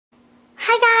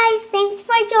Hi guys, thanks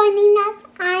for joining us.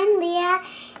 I'm Leah,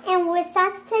 and with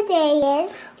us today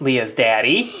is Leah's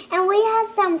daddy. And we have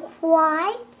some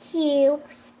Kawaii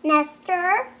Cubes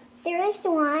Nesterz Series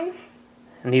 1.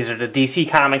 And these are the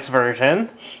DC Comics version.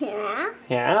 Yeah.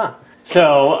 Yeah.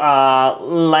 So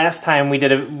last time we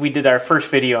did our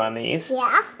first video on these.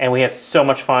 Yeah. And we had so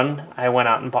much fun. I went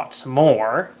out and bought some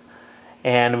more.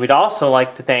 And we'd also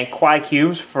like to thank Kawaii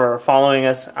Cubes for following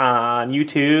us on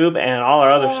YouTube and all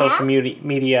our other social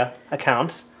media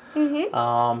accounts.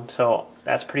 So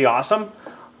that's pretty awesome.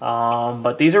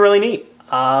 But these are really neat.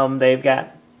 They've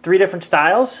got 3 different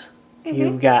styles.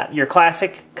 You've got your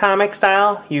classic comic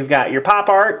style, you've got your pop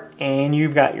art, and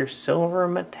you've got your silver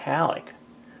metallic.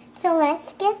 So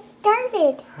let's get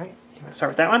started. All right, you want to start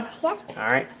with that one? Yes.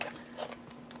 All right.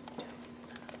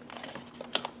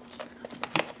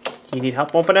 You need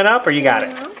help opening it up, or you got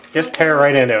it? Just tear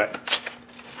right into it.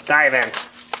 Dive in.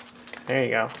 There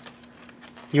you go.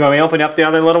 You want me to open up the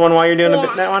other little one while you're doing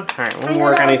that one? All right, we'll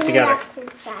work on these together.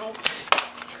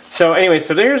 So anyway,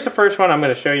 so there's the first one. I'm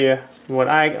going to show you what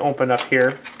I opened up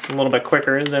here a little bit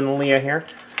quicker than Leah here.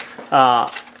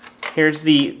 Here's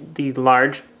the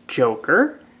large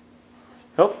Joker.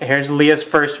 Oh, here's Leah's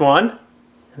first one.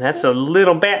 And that's a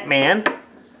little Batman.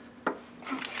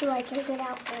 That's who I can get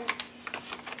out first.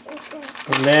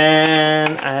 And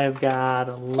then I've got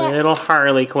a little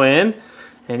Harley Quinn.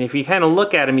 And if you kind of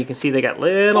look at them, you can see they got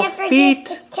little feet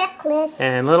the checklist.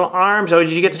 and little arms. Oh,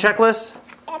 did you get the checklist?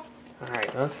 Yep. All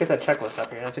right, let's get that checklist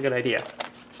up here. That's a good idea.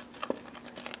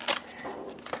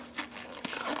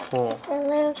 Cool. It's a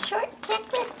little short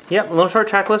checklist. Yep, a little short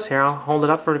checklist. Here, I'll hold it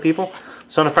up for the people.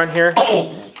 So on the front here,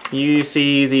 you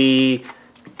see the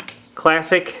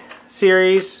classic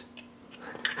series.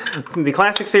 The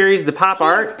classic series, the pop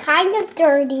art. It's kind of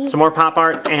dirty. Some more pop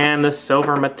art, and the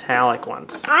silver metallic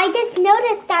ones. I just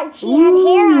noticed that she had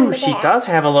hair on the back. She does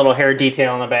have a little hair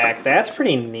detail on the back. That's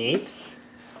pretty neat.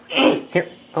 Here,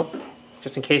 oh,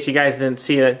 just in case you guys didn't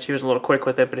see that, she was a little quick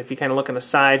with it, but if you kind of look on the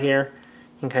side here,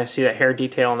 you can kind of see that hair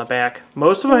detail on the back.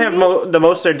 Most of them have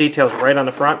most of their details right on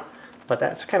the front, but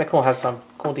that's kind of cool. Has some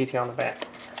cool detail on the back.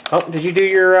 Oh, did you do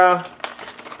your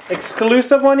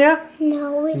exclusive one yet?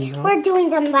 No, we're doing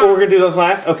them last. Oh, we're going to do those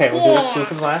last? Okay, we'll do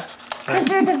exclusives last. Because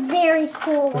they're the very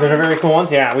cool ones. They're the very cool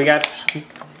ones? Yeah, we got, I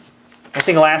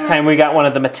think last time we got one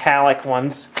of the metallic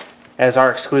ones as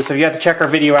our exclusive. You have to check our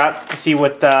video out to see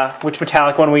what which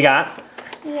metallic one we got.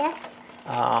 Yes.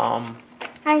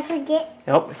 I forget.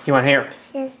 Oh, you want here?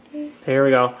 Yes. Here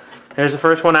we go. There's the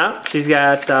first one out. She's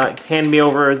got, handed me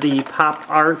over the pop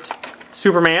art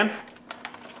Superman.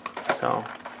 So,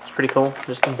 it's pretty cool.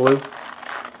 Just in blue.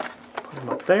 Put them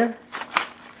up there.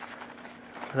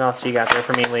 What else do you got there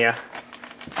for me, Leah?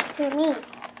 For me.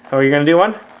 Oh, you're going to do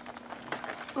one?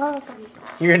 All of them.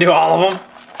 You're going to do all of them?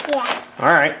 Yeah.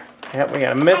 Alright. Yep, we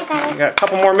got a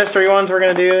couple more mystery ones we're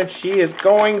going to do. She is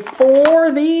going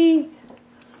for the...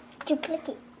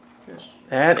 Duplicate.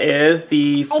 That is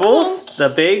the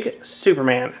the big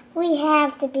Superman. We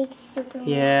have the big Superman.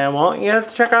 Yeah, well, you have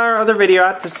to check our other video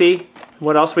out to see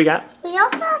what else we got. We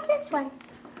also have this one.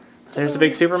 There's the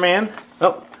big Superman.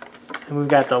 Oh, and we've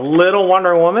got the little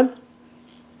Wonder Woman,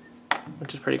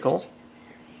 which is pretty cool.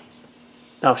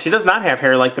 No, she does not have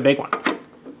hair like the big one.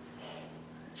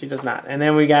 She does not. And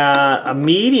then we got a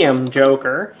medium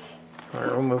Joker. Or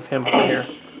we'll move him over here,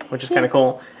 which is kind of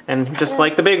cool. And just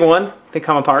like the big one, they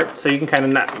come apart, so you can kind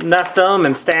of nest them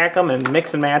and stack them and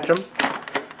mix and match them.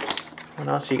 What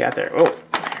else you got there? Oh,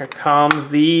 here comes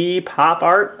the pop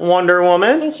art Wonder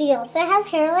Woman. And she also has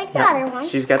hair like the other one.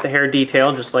 She's got the hair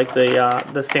detail just like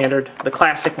the standard, the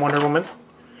classic Wonder Woman.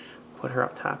 Put her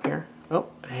up top here. Oh,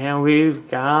 and we've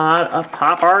got a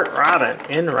pop art Robin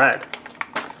in red.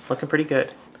 Looking pretty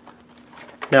good.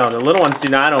 No, the little ones do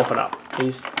not open up.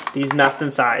 These nest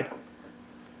inside.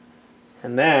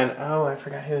 And then, oh, I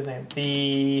forgot his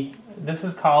name. This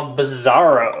is called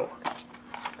Bizarro.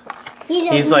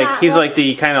 He's like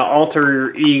the kind of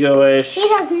alter ego-ish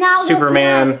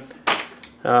Superman.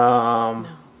 Yeah,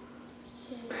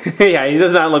 he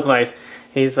does not look nice.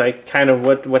 He's like kind of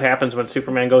what happens when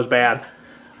Superman goes bad.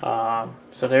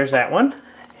 So there's that one.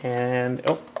 And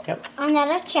oh, yep.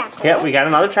 Another checklist. Yep, we got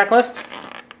another checklist.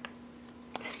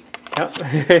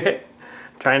 Yep.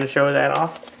 Trying to show that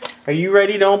off. Are you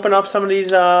ready to open up some of these,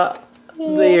 the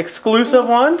exclusive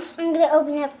ones? I'm going to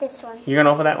open up this one. You're going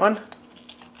to open that one?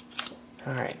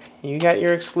 Alright, you got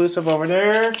your exclusive over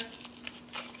there.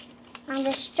 I'm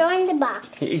destroying the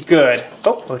box. Good.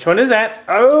 Oh, which one is that?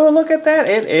 Oh, look at that.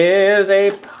 It is a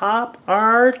pop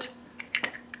art.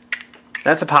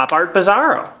 That's a pop art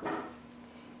Bizarro.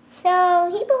 So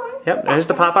he belongs. Yep, there's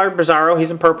the pop art Bizarro. He's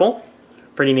in purple.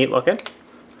 Pretty neat looking.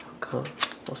 Cool.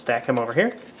 We'll stack him over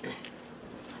here.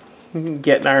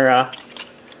 Getting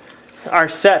our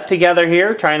set together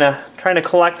here, trying to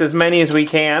collect as many as we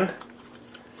can.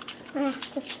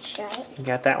 Let's try it. You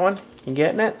got that one? You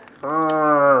getting it?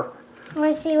 I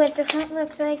want to see what the front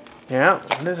looks like. Yeah.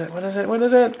 What is it? What is it? What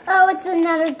is it? Oh, it's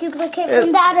another duplicate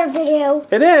from the other video.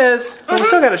 It is. We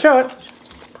still gotta show it.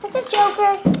 It's a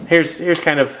Joker. Here's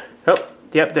kind of. Oh,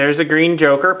 yep. There's a green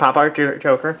Joker, pop art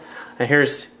Joker, and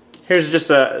here's just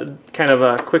a kind of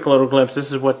a quick little glimpse.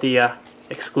 This is what the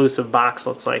exclusive box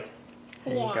looks like.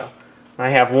 There you go. I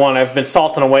have one. I've been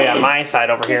salting away on my side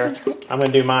over here. I'm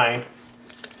gonna do mine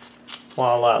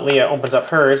while Leah opens up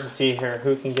hers to see here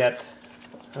who can get.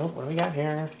 Oh, what do we got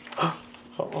here?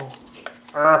 Uh-oh.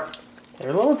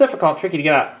 They're a little difficult, tricky to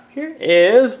get out. Here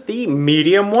is the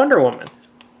medium Wonder Woman.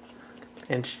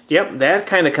 And yep, that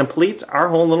kind of completes our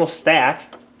whole little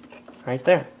stack right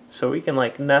there. So we can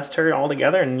like nest her all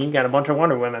together and you got a bunch of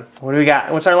Wonder Women. What do we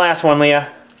got? What's our last one, Leah?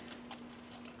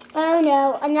 Oh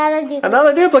no, another duplicate.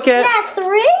 Another duplicate. Yeah,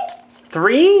 3?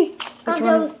 3? Of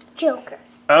those Jokers.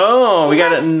 Oh, we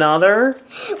got another.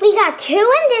 We got 2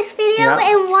 in this video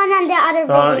and 1 on the other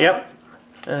video. Yep.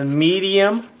 A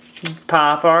medium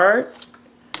pop art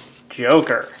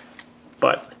Joker.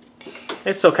 But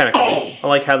it's still kind of cool. I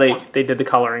like how they did the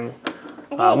coloring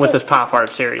with this pop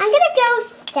art series. I'm going to go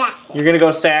stack it. You're going to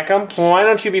go stack them? Well, why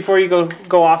don't you, before you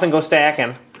go off and go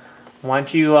stacking, why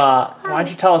don't you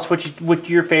tell us what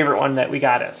your favorite one that we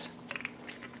got is?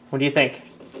 What do you think?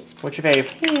 What's your fave?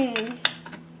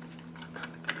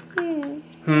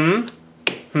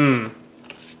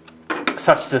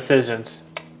 Such decisions.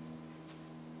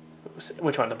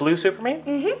 Which one? The blue Superman?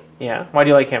 Mm-hmm. Yeah. Why do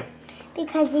you like him?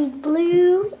 Because he's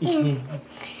blue. And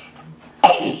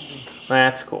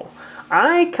That's cool.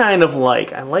 I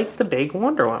like the big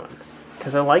Wonder Woman.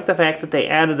 Because I like the fact that they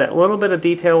added that little bit of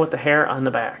detail with the hair on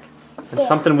the back. And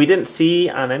something we didn't see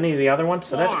on any of the other ones,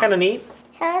 so that's kind of neat.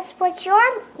 Tell us what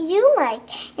you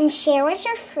like and share with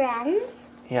your friends.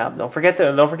 Yeah, don't forget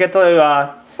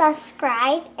to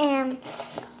subscribe and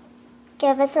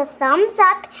give us a thumbs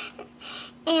up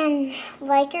and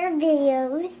like our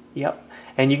videos. Yep.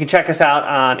 And you can check us out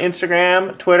on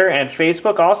Instagram, Twitter, and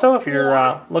Facebook also if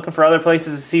you're looking for other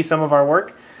places to see some of our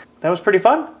work. That was pretty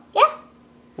fun. Yeah.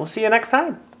 We'll see you next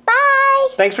time. Bye.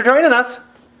 Thanks for joining us.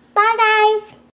 Bye, guys.